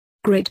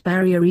Great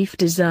Barrier Reef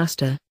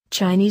disaster,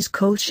 Chinese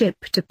coal ship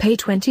to pay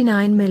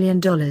 $29 million.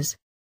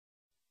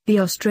 The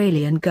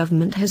Australian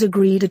government has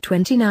agreed a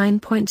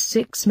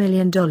 $29.6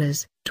 million,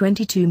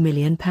 £22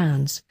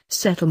 million,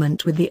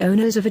 settlement with the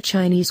owners of a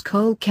Chinese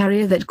coal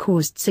carrier that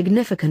caused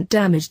significant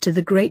damage to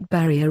the Great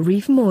Barrier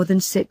Reef more than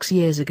 6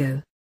 years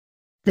ago.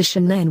 The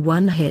Shannon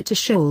 1 hit a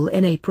shoal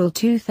in April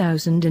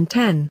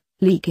 2010,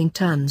 leaking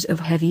tons of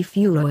heavy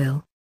fuel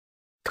oil.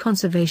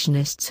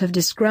 Conservationists have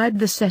described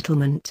the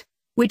settlement,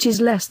 which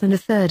is less than a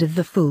third of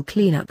the full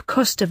cleanup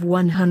cost of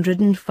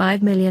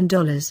 $105 million,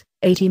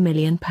 £80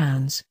 million,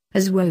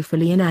 as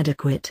woefully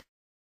inadequate.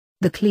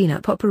 The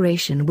cleanup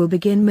operation will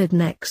begin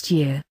mid-next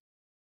year.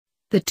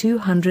 The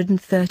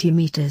 230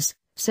 meters,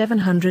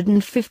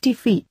 750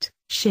 feet,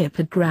 ship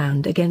had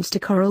ground against a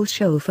coral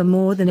shoal for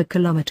more than a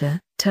kilometer,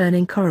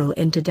 turning coral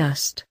into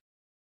dust.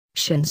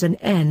 Shenzhen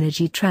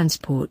Energy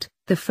Transport,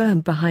 the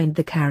firm behind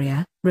the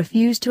carrier,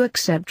 refused to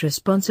accept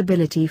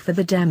responsibility for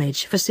the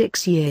damage for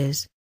 6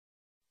 years.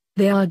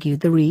 They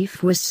argued the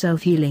reef was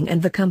self-healing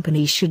and the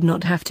company should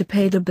not have to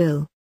pay the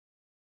bill.